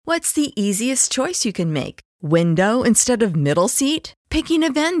What's the easiest choice you can make? Window instead of middle seat? Picking a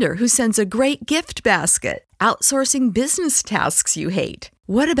vendor who sends a great gift basket? Outsourcing business tasks you hate?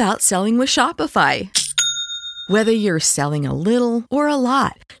 What about selling with Shopify? Whether you're selling a little or a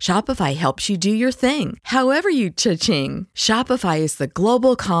lot, Shopify helps you do your thing, however you cha-ching. Shopify is the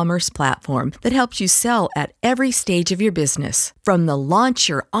global commerce platform that helps you sell at every stage of your business. From the launch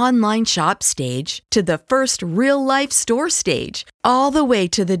your online shop stage to the first real-life store stage, all the way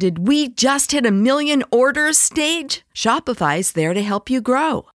to the did we just hit a million orders stage. Shopify's there to help you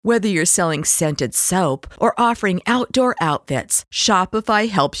grow. Whether you're selling scented soap or offering outdoor outfits, Shopify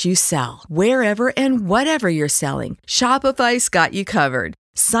helps you sell. Wherever and whatever you're selling, Shopify's got you covered.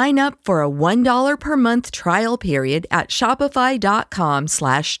 Sign up for a $1 per month trial period at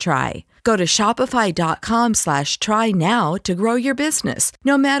shopify.com/try. Go to shopify.com/try now to grow your business,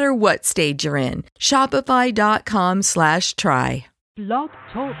 no matter what stage you're in. Shopify.com/try. Blog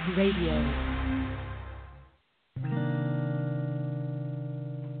Talk Radio.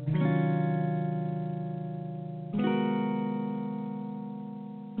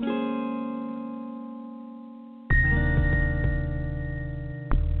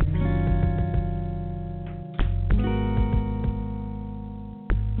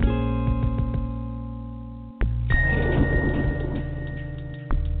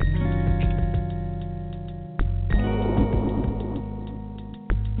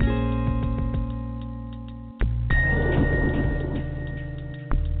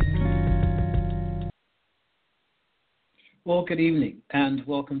 Well, good evening, and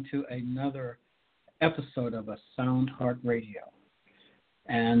welcome to another episode of A Sound Heart Radio.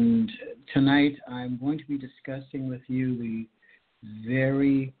 And tonight I'm going to be discussing with you the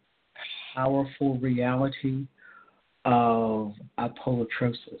very powerful reality of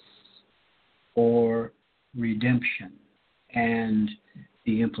apolutrosis, or redemption, and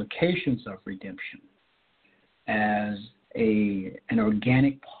the implications of redemption as an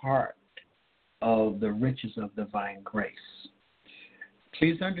organic part of the riches of divine grace.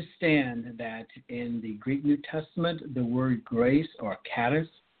 Please understand that in the Greek New Testament, the word grace, or charis,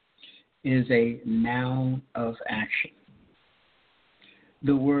 is a noun of action.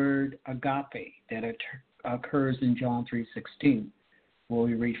 The word agape that occurs in John 3:16, where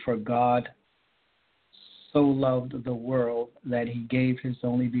we read, "For God so loved the world that he gave his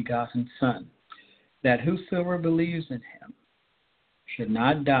only begotten Son, that whosoever believes in him should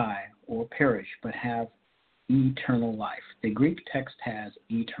not die or perish, but have eternal life." The Greek text has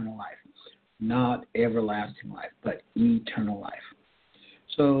eternal life, not everlasting life, but eternal life.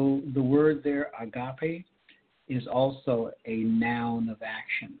 So the word there, agape, is also a noun of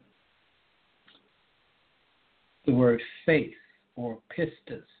action. The word faith, or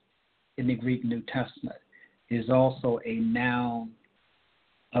pistis, in the Greek New Testament is also a noun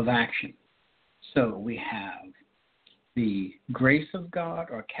of action. So we have the grace of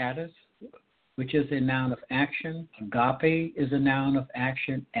God, or charis, which is a noun of action. Agape is a noun of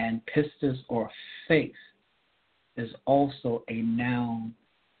action, and pistis, or faith, is also a noun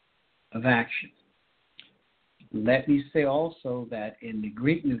of action. Let me say also that in the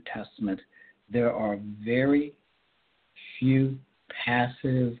Greek New Testament, there are very few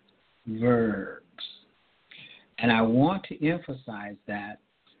passive verbs. And I want to emphasize that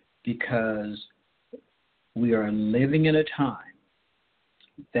because we are living in a time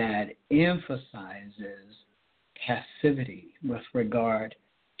that emphasizes passivity with regard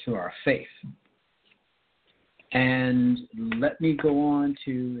to our faith. And let me go on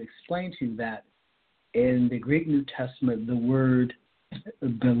to explain to you that in the Greek New Testament, the word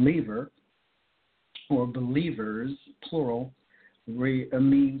believer, or believers, plural,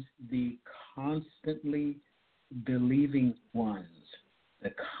 means the constantly believing ones.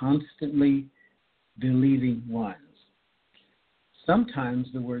 The constantly believing ones.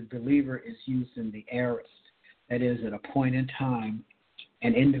 Sometimes the word believer is used in the aorist. That is, at a point in time,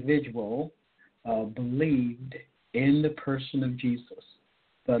 an individual believed in the person of Jesus.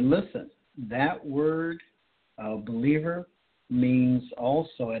 But listen, that word believer means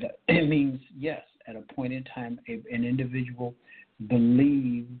also, at a point in time, an individual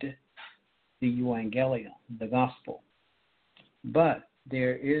believed the evangelion, the gospel. But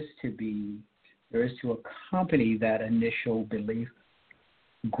there is to accompany that initial belief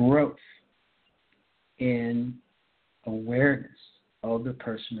growth in awareness of the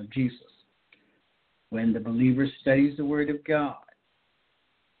person of Jesus. When the believer studies the Word of God,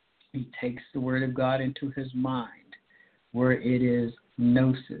 he takes the Word of God into his mind, where it is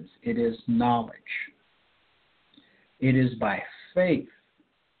gnosis, it is knowledge. It is by faith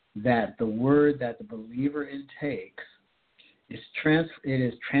that the Word that the believer intakes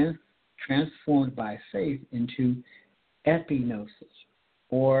transformed by faith into epignosis,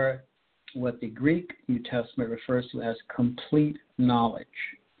 or what the Greek New Testament refers to as complete knowledge.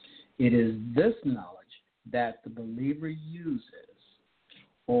 It is this knowledge that the believer uses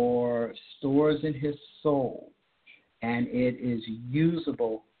or stores in his soul, and it is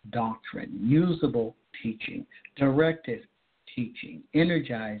usable doctrine, usable teaching, directive teaching,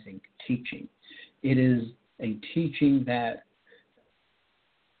 energizing teaching. It is a teaching that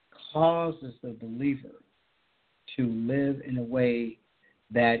causes the believer to live in a way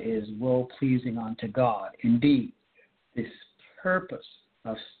that is well-pleasing unto God. Indeed, this purpose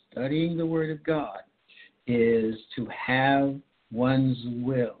of studying the Word of God is to have one's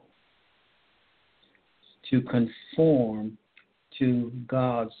will to conform to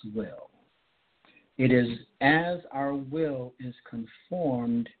God's will. It is as our will is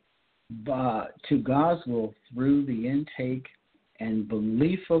conformed to God's will through the intake and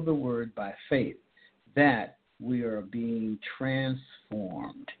belief of the Word by faith that we are being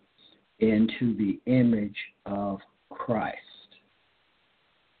transformed into the image of Christ.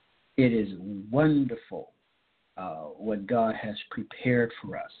 It is wonderful what God has prepared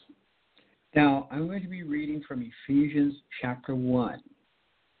for us. Now, I'm going to be reading from Ephesians chapter 1.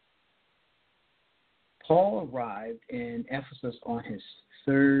 Paul arrived in Ephesus on his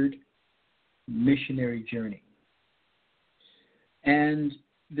third missionary journey. And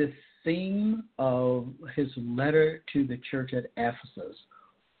the theme of his letter to the church at Ephesus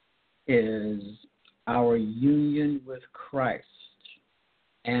is our union with Christ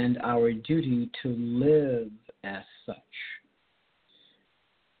and our duty to live as such.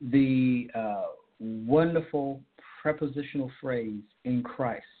 The wonderful prepositional phrase "in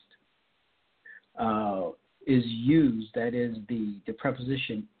Christ" is used. That is, the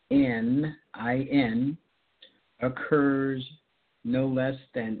preposition "in" occurs no less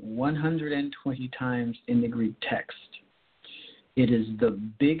than 120 times in the Greek text. It is the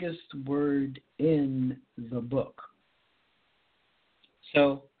biggest word in the book.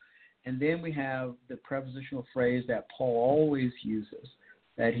 So, and then we have the prepositional phrase that Paul always uses,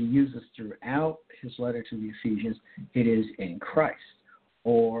 that he uses throughout his letter to the Ephesians. It is "in Christ"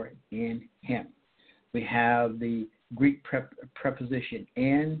 or "in Him." We have the Greek preposition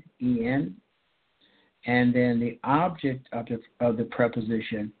 "en," and then the object of the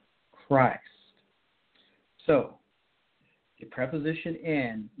preposition Christ. So, the preposition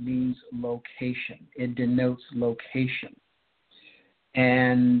 "in" means location. It denotes location.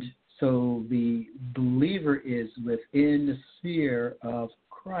 And so the believer is within the sphere of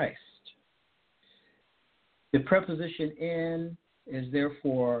Christ. The preposition "in" is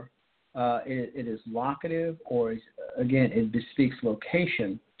therefore, it is locative, or again, it bespeaks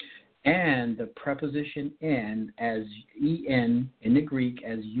location. And the preposition "in," as "en" in the Greek,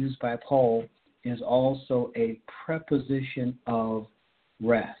 as used by Paul, is also a preposition of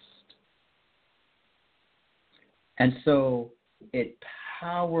rest. And so it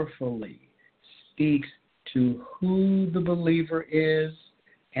powerfully speaks to who the believer is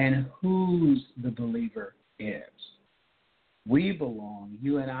and whose the believer is.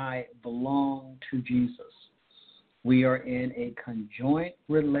 You and I belong to Jesus. We are in a conjoint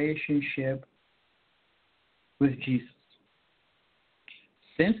relationship with Jesus.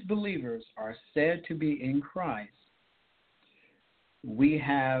 Since believers are said to be in Christ, we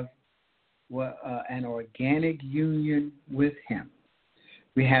have an organic union with Him.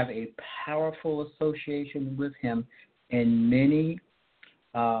 We have a powerful association with Him in many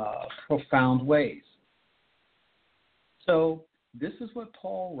profound ways. So this is what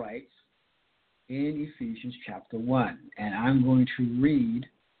Paul writes in Ephesians chapter 1. And I'm going to read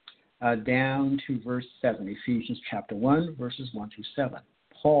down to verse 7. Ephesians chapter 1, verses 1 through 7.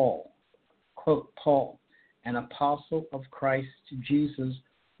 Paul, quote, "Paul, an apostle of Christ Jesus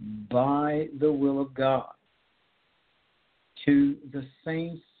by the will of God, to the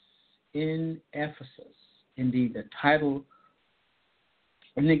saints in Ephesus." Indeed, the title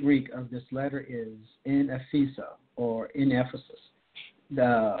in the Greek of this letter is "in Ephesus" or "in Ephesus."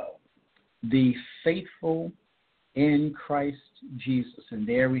 The faithful in Christ Jesus. And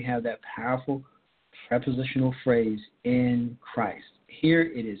there we have that powerful prepositional phrase, "in Christ." Here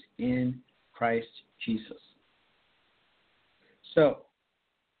it is "in Christ Jesus." So,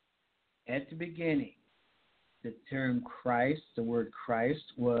 at the beginning, the term Christ, the word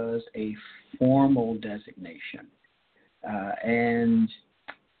Christ, was a formal designation. And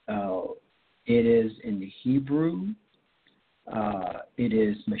it is in the Hebrew, it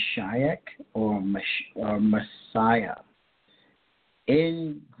is Mashiach or Messiah.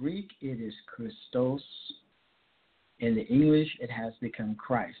 In Greek, it is Christos. In the English, it has become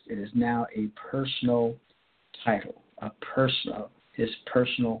Christ. It is now a personal title, his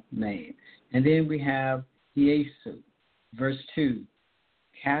personal name. And then we have Yesu, verse 2,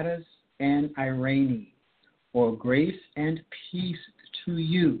 Catus and Irene, or grace and peace to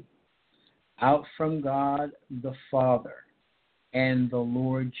you, out from God the Father and the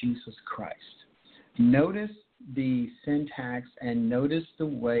Lord Jesus Christ. Notice the syntax and notice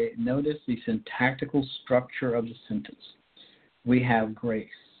the syntactical structure of the sentence. We have grace,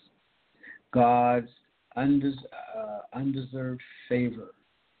 God's undeserved favor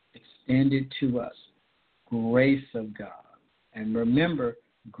extended to us, grace of God. And remember,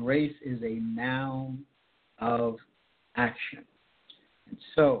 grace is a noun of action. And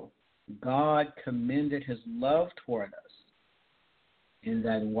so, God commended his love toward us in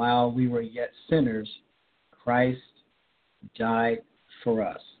that while we were yet sinners, Christ died for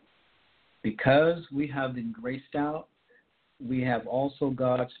us. Because we have been graced out, we have also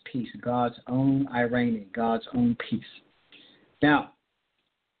God's peace, God's own irene, God's own peace. Now,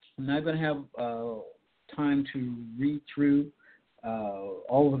 I'm not going to have time to read through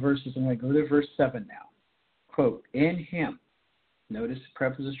all the verses. I'm going to go to verse 7 now. Quote, in him, notice the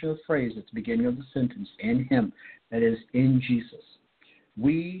prepositional phrase at the beginning of the sentence, in him, that is, in Jesus.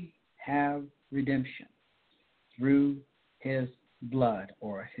 We have redemption through his blood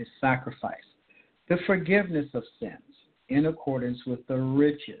or his sacrifice, the forgiveness of sins in accordance with the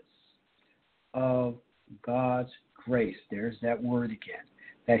riches of God's grace. There's that word again,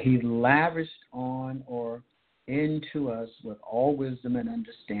 that he lavished on or into us with all wisdom and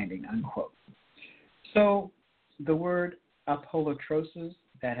understanding, unquote. So the word apolutrosis,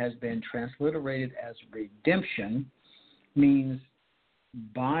 that has been transliterated as redemption, means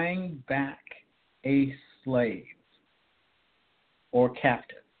buying back a slave or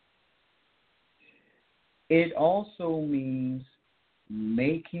captive. It also means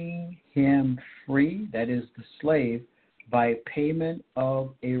making him free, that is the slave, by payment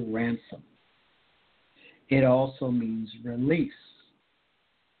of a ransom. It also means release,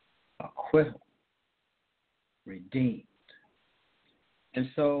 acquittal, redeemed. And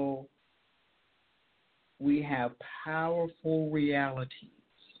so we have powerful realities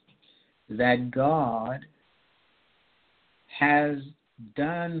that God has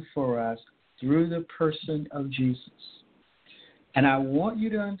done for us through the person of Jesus. And I want you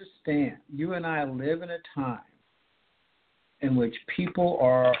to understand, you and I live in a time in which people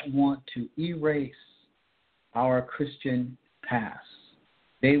want to erase our Christian past.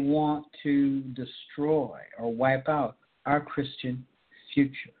 They want to destroy or wipe out our Christian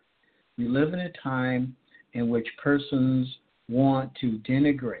future. We live in a time in which persons want to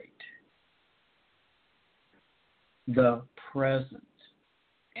denigrate the present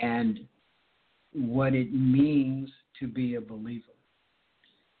and what it means to be a believer.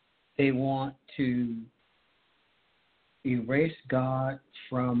 They want to erase God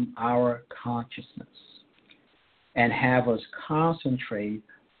from our consciousness and have us concentrate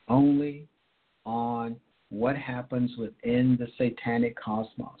only on what happens within the satanic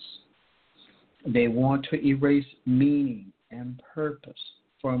cosmos. They want to erase meaning and purpose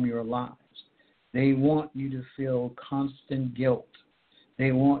from your lives. They want you to feel constant guilt.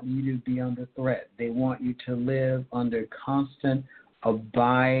 They want you to be under threat. They want you to live under constant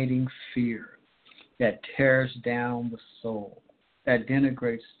abiding fear that tears down the soul, that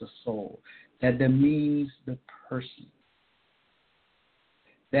denigrates the soul, that demeans the person,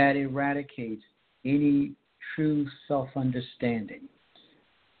 that eradicates any true self-understanding.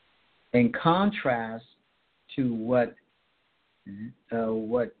 In contrast to what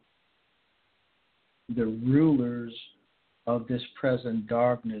the rulers of this present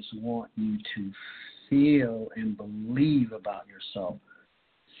darkness want you to feel and believe about yourself,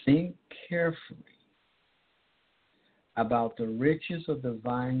 think carefully about the riches of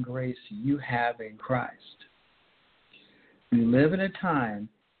divine grace you have in Christ. We live in a time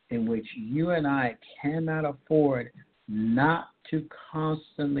in which you and I cannot afford not to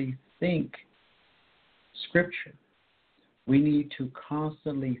constantly think Scripture. We need to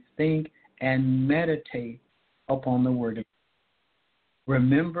constantly think and meditate upon the Word of God.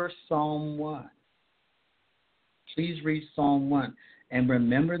 Remember Psalm 1. Please read Psalm 1 and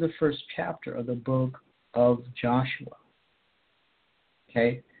remember the first chapter of the book of Joshua.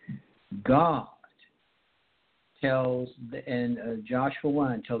 Okay? God tells, in Joshua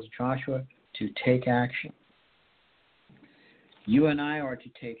 1, tells Joshua to take action. You and I are to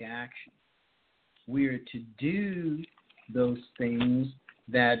take action. We are to do those things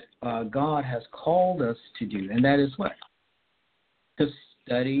that God has called us to do. And that is what? To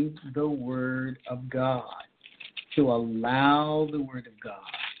study the Word of God. to allow the Word of God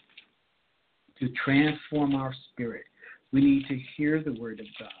to transform our spirit. We need to hear the Word of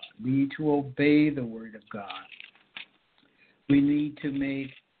God. We need to obey the Word of God. We need to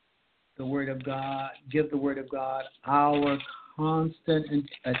make the Word of God, give the Word of God our constant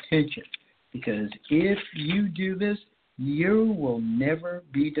attention. Because if you do this, you will never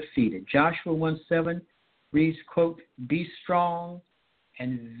be defeated. Joshua 1:7 reads, quote, "Be strong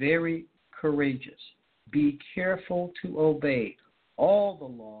and very courageous. Be careful to obey all the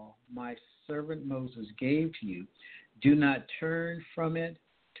law my servant Moses gave to you. Do not turn from it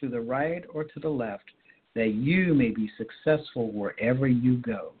to the right or to the left, that you may be successful wherever you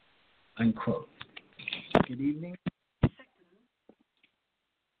go." Unquote. Good evening.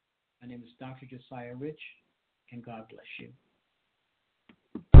 My name is Dr. Josiah Rich, and God bless you.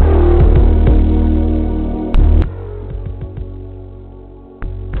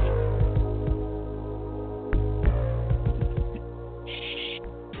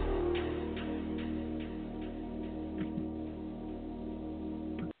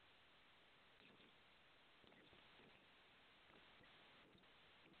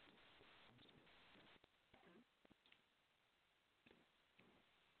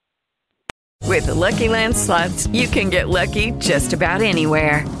 With the Lucky Land Slots, you can get lucky just about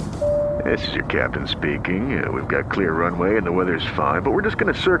anywhere. This is your captain speaking. We've got clear runway and the weather's fine, but we're just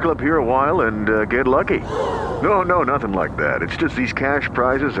going to circle up here a while and get lucky. No, nothing like that. It's just these cash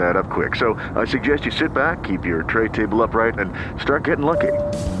prizes add up quick. So I suggest you sit back, keep your tray table upright, and start getting lucky.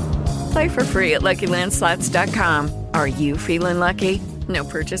 Play for free at LuckyLandSlots.com. Are you feeling lucky? No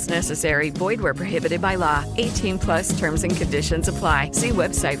purchase necessary. Void where prohibited by law. 18+ terms and conditions apply. See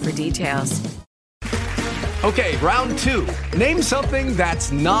website for details. Okay, round two. Name something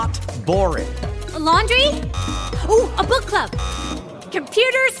that's not boring. A laundry? Ooh, a book club.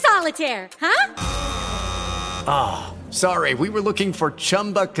 Computer solitaire, huh? Ah, sorry, we were looking for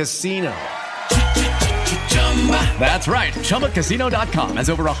Chumba Casino. That's right, ChumbaCasino.com has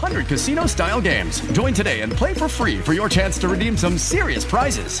over 100 casino-style games. Join today and play for free for your chance to redeem some serious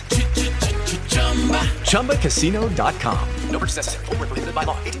prizes. ChumbaCasino.com. No purchase necessary. Void where prohibited by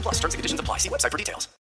law. 18+ terms and conditions apply. See website for details.